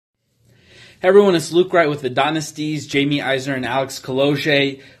Hey everyone, it's Luke Wright with the Dynasties, Jamie Eisner and Alex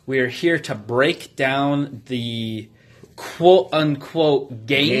Kaloje. We are here to break down the quote-unquote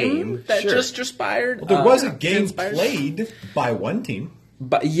game that just transpired. Well, there was a game played by one team.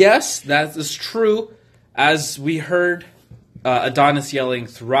 But yes, that is true. As we heard Adonis yelling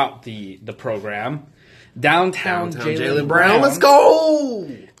throughout the program, downtown Jaylen Brown, let's go!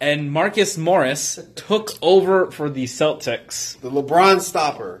 And Marcus Morris took over for the Celtics. The LeBron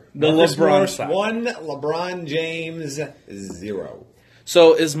stopper. Marcus Morris 1, LeBron James 0.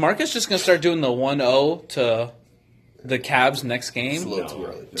 So is Marcus just going to start doing the 1-0 to the Cavs next game? It's a little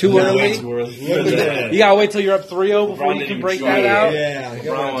too early. Too early? You got to wait till you're up 3-0 before you can break that out? Yeah.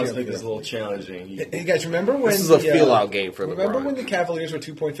 LeBron wants to make this a little challenging. Hey guys, remember when This is a feel-out game for LeBron. Remember when the Cavaliers were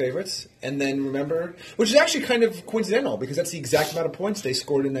 2-point favorites? And then remember, which is actually kind of coincidental because that's the exact amount of points they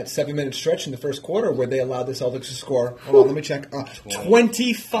scored in that 7-minute stretch in the first quarter where they allowed the Celtics to score. Hold on, let me check.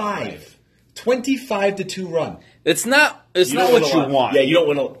 25. 25-2 run. It's not what you want. Yeah, you don't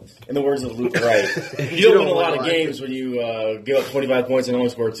win. In the words of Luke Wright, you don't win a lot of games when you give up 25 points and only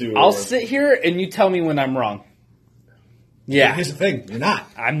score 2. I'll sit here and you tell me when I'm wrong. Yeah. Here's the thing. You're not.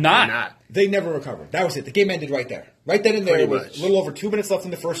 I'm not. They never recovered. That was it. The game ended right there. Right then and there, with a little over 2 minutes left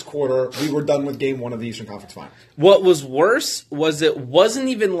in the first quarter, we were done with Game 1 of the Eastern Conference Finals. What was worse was it wasn't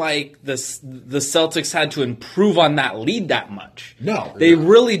even like the Celtics had to improve on that lead that much. No. They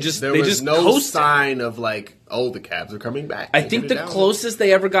really just There they was just no coasted. sign of like, oh, the Cavs are coming back. I think the closest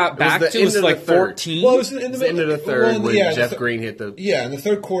they ever got back to was like 14. Well, it was in It was the end of the third when yeah, Jeff Green hit the... Yeah, in the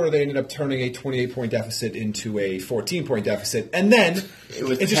third quarter, they ended up turning a 28-point deficit into a 14-point deficit. And then... It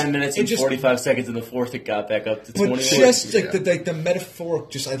was 10 minutes and 45 seconds in the fourth. It got back up to 21. But just like the metaphoric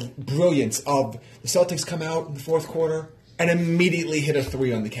just brilliance of the Celtics come out in the fourth quarter and immediately hit a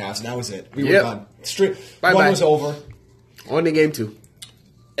 3 on the Cavs, and that was it. We were done. Straight. Bye-bye. One was over. On to Game 2.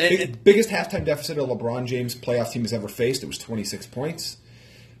 Biggest halftime deficit a LeBron James playoff team has ever faced. It was 26 points.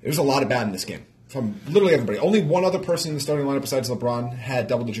 There was a lot of bad in this game from literally everybody. Only one other person in the starting lineup besides LeBron had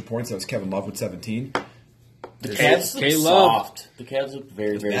double-digit points. That was Kevin Love with 17. The Cavs look soft. The Cavs look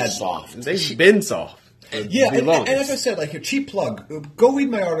very, very soft. They've been soft. Yeah, and as I said, like your cheap plug, go read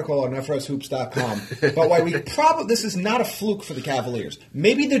my article on FRSHoops.com about why this is not a fluke for the Cavaliers.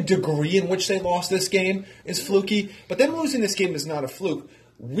 Maybe the degree in which they lost this game is fluky, but them losing this game is not a fluke.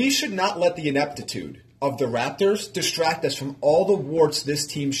 We should not let the ineptitude of the Raptors distract us from all the warts this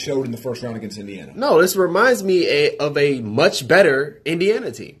team showed in the first round against Indiana. No, this reminds me of a much better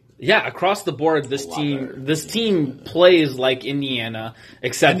Indiana team. Yeah, across the board, this team plays like Indiana,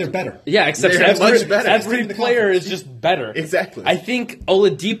 except and they're better. Yeah, except They're much better. Every player is just better. Exactly. I think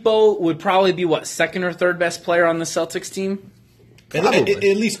Oladipo would probably be second or third best player on the Celtics team. At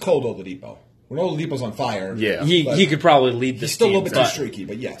least cold Oladipo. When Oladipo's on fire, yeah, he could probably lead this. He's still team, a little bit too streaky,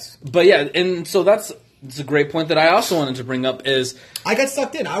 but yes. But yeah, and so it's a great point that I also wanted to bring up is I got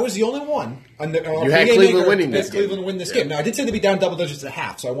sucked in. I was the only one. You had Cleveland winning this game. Cleveland win this game. Now I did say they'd be down double digits at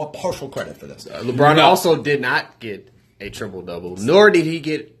half, so I want partial credit for this. LeBron also did not get a triple double, nor did he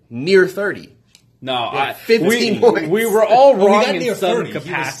get near 30. No, 15 points. We were all wrong in in some 30.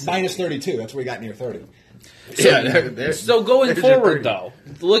 capacity. Minus 32. That's where he got near 30. So going forward, though,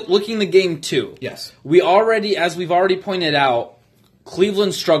 looking to Game 2, yes, as we've already pointed out,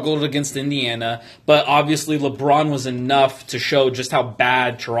 Cleveland struggled against Indiana, but obviously LeBron was enough to show just how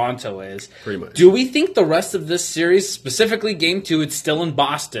bad Toronto is. Pretty much. Do we think the rest of this series, specifically Game 2, it's still in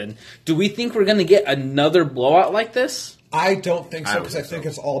Boston, do we think we're going to get another blowout like this? I don't think so because I think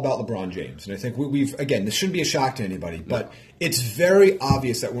it's all about LeBron James. And I think we've, again, this shouldn't be a shock to anybody, but it's very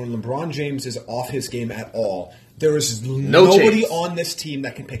obvious that when LeBron James is off his game at all, there is nobody on this team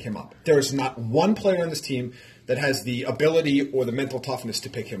that can pick him up. There is not one player on this team that has the ability or the mental toughness to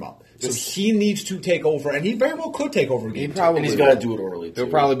pick him up. So he needs to take over, and he very well could take over a game. And he's got to do it early, too. They'll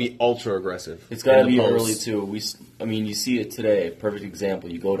probably be ultra aggressive. It's got to be early, too. You see it today. Perfect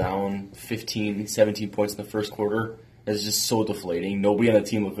example. You go down 15, 17 points in the first quarter. It's just so deflating. Nobody on the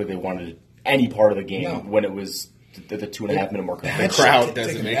team looked like they wanted any part of the game when it was the 2.5 minute mark. The crowd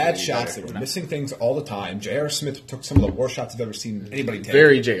doesn't make bad shots. They were missing things all the time. J.R. Smith took some of the worst shots I've ever seen anybody take.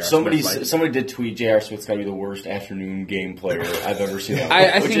 Very J.R. Somebody did tweet J.R. Smith's got to be the worst afternoon game player I've ever seen.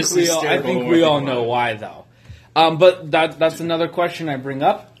 I think we all know why, though. But that's another question I bring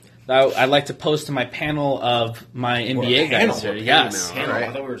up. I'd like to pose to my panel of my NBA guys here. Yes.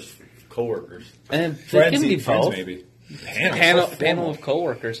 I thought we were coworkers. And friends, can be friends both. maybe. Panel of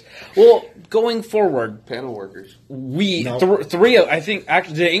coworkers. Well, going forward, panel workers. Three. I think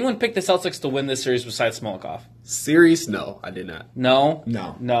actually, did England pick the Celtics to win this series besides Smolakov? Series? No, I did not. No.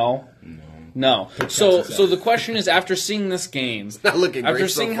 So the question is, after seeing this game, not looking after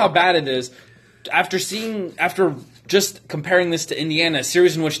great seeing so how bad it is, after just comparing this to Indiana, a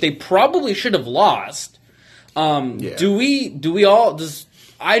series in which they probably should have lost. Do we all?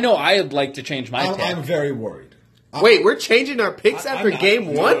 I know I'd like to change my pick. I'm very worried. Wait, we're changing our picks after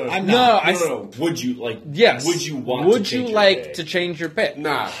game one? No. Would you like? Yes. Would you want? Would you like to change your pick?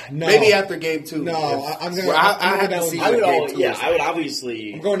 Nah. No. Maybe after game two. No, I'm going. I have to see. I would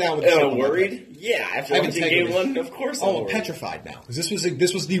obviously. I'm going down with. Worried? Yeah. After watching game one, of course. I'm petrified now because this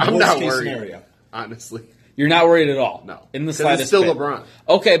was the I'm worst not case worried, scenario. honestly. You're not worried at all. No, in the slightest. It's slightest. still bit. LeBron.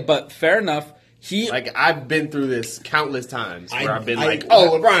 Okay, but fair enough. I've been through this countless times where I've been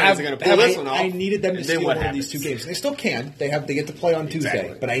LeBron isn't going to pull this one off. I needed them to steal one of these two games. They still can. They get to play on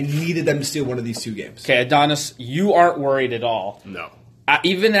Tuesday, but I needed them to steal one of these two games. Okay, Adonis, you aren't worried at all. No.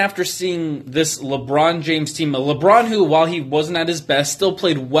 Even after seeing this LeBron James team, LeBron who, while he wasn't at his best, still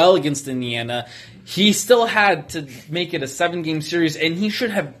played well against Indiana, he still had to make it a 7-game series, and he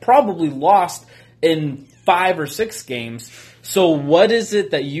should have probably lost in 5 or 6 games. So what is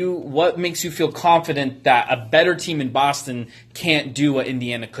it what makes you feel confident that a better team in Boston can't do what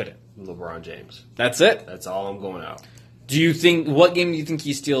Indiana couldn't? LeBron James. That's it? That's all I'm going out. What game do you think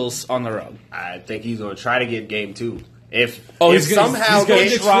he steals on the road? I think he's going to try to get game 2. If he's somehow going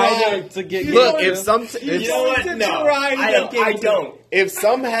to try to get look, game if some You know what? No, I don't. If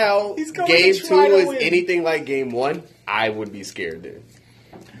somehow game 2 is anything like game 1, I would be scared, dude.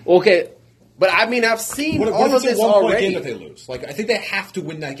 Okay. But I mean, I've seen what all of this one already. Game that they lose, I think they have to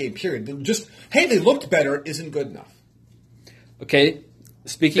win that game. Period. They looked better isn't good enough. Okay,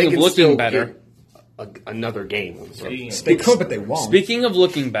 speaking of looking better, another game. They could, but they won't. Speaking of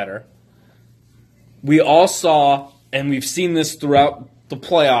looking better, we all saw, and we've seen this throughout the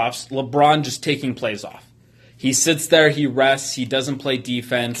playoffs. LeBron just taking plays off. He sits there, he rests, he doesn't play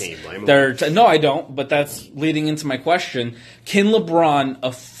defense. Can you blame him? No, I don't, but that's leading into my question. Can LeBron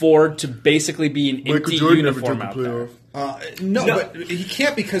afford to basically be an empty uniform out there? No, but he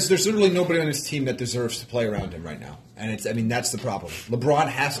can't because there's literally nobody on his team that deserves to play around him right now. And that's the problem. LeBron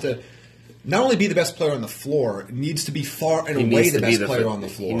has to not only be the best player on the floor, needs to be far and away the best player on the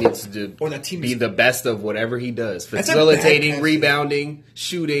floor. He needs to be the best of whatever he does. Facilitating, rebounding,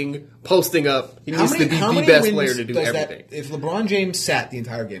 shooting, posting up. He needs to be the best player to do everything. If LeBron James sat the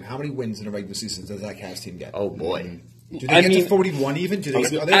entire game, how many wins in a regular season does that Cavs team get? Oh, boy. Do they get to 41 even?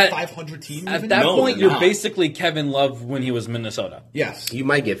 Are they a 500 team even? At that point, you're basically Kevin Love when he was Minnesota. Yes. You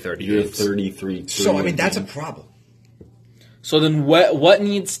might get 30. You're 33. So, that's a problem. So then what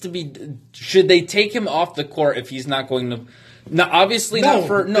needs to be... Should they take him off the court if he's not going to... Not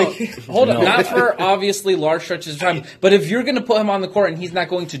for obviously large stretches of time, but if you're going to put him on the court and he's not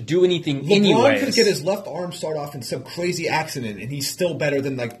going to do anything anyways... LeBron could get his left arm start off in some crazy accident, and he's still better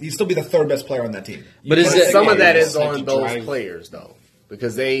than, he'd still be the third best player on that team. But some of that is on those players, though,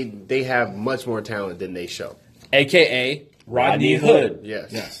 because they have much more talent than they show. A.K.A. Rodney Hood.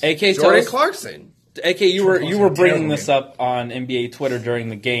 Yes. A.K.A. Jordan Clarkson. AK, you were bringing this up on NBA Twitter during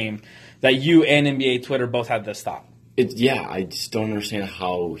the game that you and NBA Twitter both had this thought. I just don't understand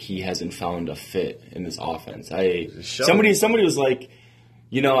how he hasn't found a fit in this offense. Somebody was like,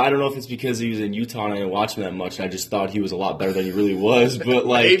 I don't know if it's because he was in Utah and I didn't watch him that much. And I just thought he was a lot better than he really was.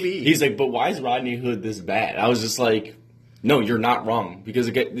 But he's like, but why is Rodney Hood this bad? I was just like, no, you're not wrong,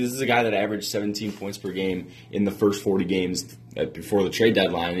 because this is a guy that averaged 17 points per game in the first 40 games before the trade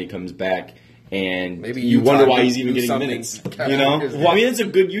deadline. And he comes back. And maybe you wonder why he's even getting minutes. Well, it's a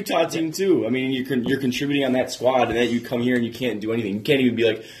good Utah team too. You're contributing on that squad, and then you come here and you can't do anything. You can't even be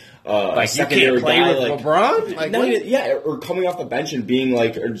like secondary you can't play guy, with LeBron. Or coming off the bench and being or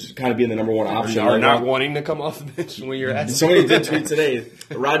just kind of being the number one option. Or not wanting to come off the bench when you're at. Somebody did tweet today.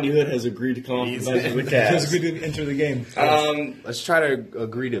 Rodney Hood has agreed to come off the bench with Cavs. Has agreed to enter the game. Let's try to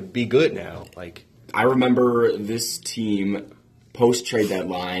agree to be good now. I remember this team post trade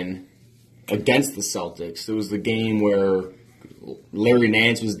deadline against the Celtics. It was the game where Larry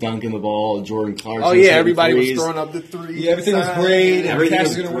Nance was dunking the ball, Jordan Clarkson. Oh yeah, everybody was throwing up the threes. Yeah, everything was great. Everything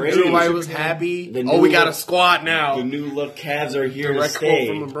was great. Everybody was happy. We got a squad now. The new look Cavs are here to stay.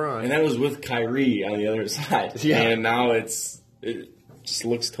 From LeBron. And that was with Kyrie on the other side. Yeah. And now it just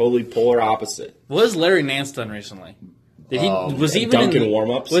looks totally polar opposite. What has Larry Nance done recently? Was he even dunking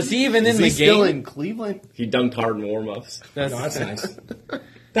warm-ups? Was he even in the game? Still in Cleveland? He dunked hard in warm-ups. That's nice.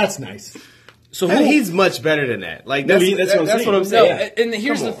 That's nice. So he's much better than that. That's what I'm saying. No, and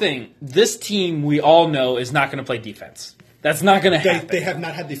here's the thing: this team we all know is not going to play defense. That's not going to happen. They have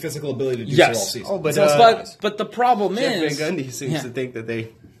not had the physical ability to do so all season. Oh, but the problem is, Van Gundy seems to think that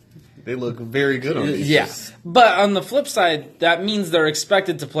they look very good on defense. Yeah, but on the flip side, that means they're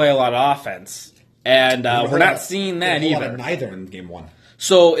expected to play a lot of offense, and we're not seeing that either. Neither in game one.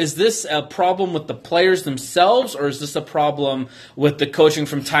 So is this a problem with the players themselves, or is this a problem with the coaching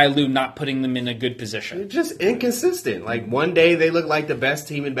from Ty Lue not putting them in a good position? They're just inconsistent. Like, one day they look like the best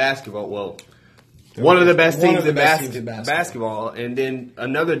team in basketball. Well, one of the best teams in basketball, and then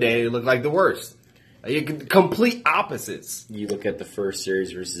another day they look like the worst. Complete opposites. You look at the first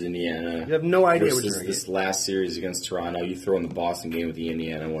series versus Indiana. You have no idea what you're going to this last series against Toronto. You throw in the Boston game with the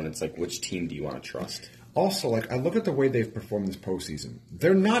Indiana one. It's like, which team do you want to trust? Also, like, I look at the way they've performed this postseason.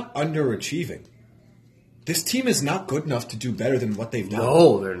 They're not underachieving. This team is not good enough to do better than what they've done.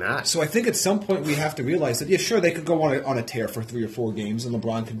 No, they're not. So I think at some point we have to realize that, yeah, sure, they could go on a tear for 3 or 4 games, and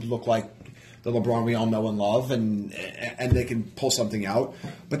LeBron could look like the LeBron we all know and love, and they can pull something out.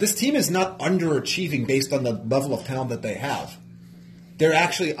 But this team is not underachieving based on the level of talent that they have. They're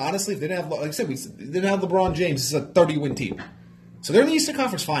actually, honestly, if they didn't have, like I said, they didn't have LeBron James. This is a 30-win team. So they're in the Eastern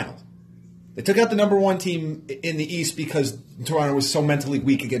Conference Final. They took out the number 1 team in the East because Toronto was so mentally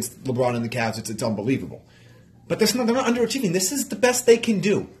weak against LeBron and the Cavs. It's unbelievable. But they're not underachieving. This is the best they can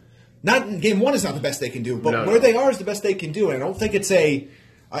do. Game 1 is not the best they can do, but where they are is the best they can do. And I don't think it's a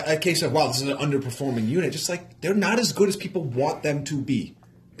case of, wow, this is an underperforming unit. Just like, they're not as good as people want them to be.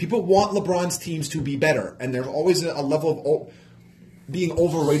 People want LeBron's teams to be better, and there's always a level of being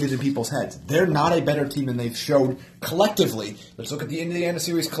overrated in people's heads. They're not a better team than they've shown collectively. Let's look at the Indiana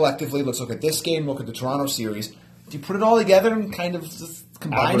series collectively. Let's look at this game. Look at the Toronto series. Do you put it all together and kind of just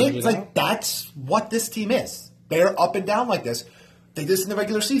combine it? It's like, that's what this team is. They're up and down like this. They did this in the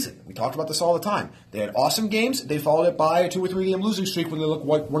regular season. We talked about this all the time. They had awesome games. They followed it by a 2 or 3 game losing streak when they looked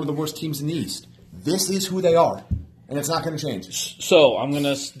like one of the worst teams in the East. This is who they are, and it's not going to change. So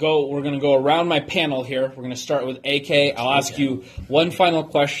we're going to go around my panel here. We're going to start with AK. I'll ask you one final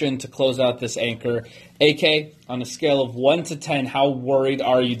question to close out this anchor. AK, on a scale of 1 to 10, how worried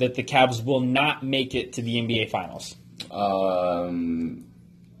are you that the Cavs will not make it to the NBA Finals?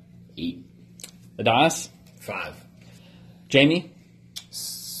 8. Adonis? 5. Jamie?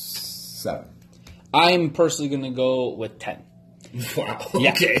 7. I'm personally going to go with 10. Wow.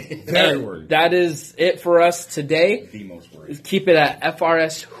 Yeah. Okay. Very worried. That is it for us today. The most worried. Keep it at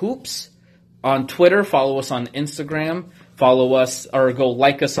FRS Hoops on Twitter. Follow us on Instagram. Follow us or go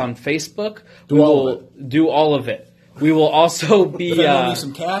like us on Facebook. Do all of it. We will also be. Did I need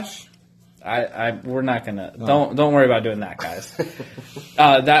some cash? We're not gonna. No. Don't worry about doing that, guys.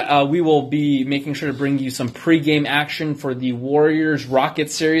 We will be making sure to bring you some pregame action for the Warriors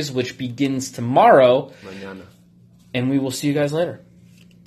Rockets series, which begins tomorrow. Mañana. And we will see you guys later.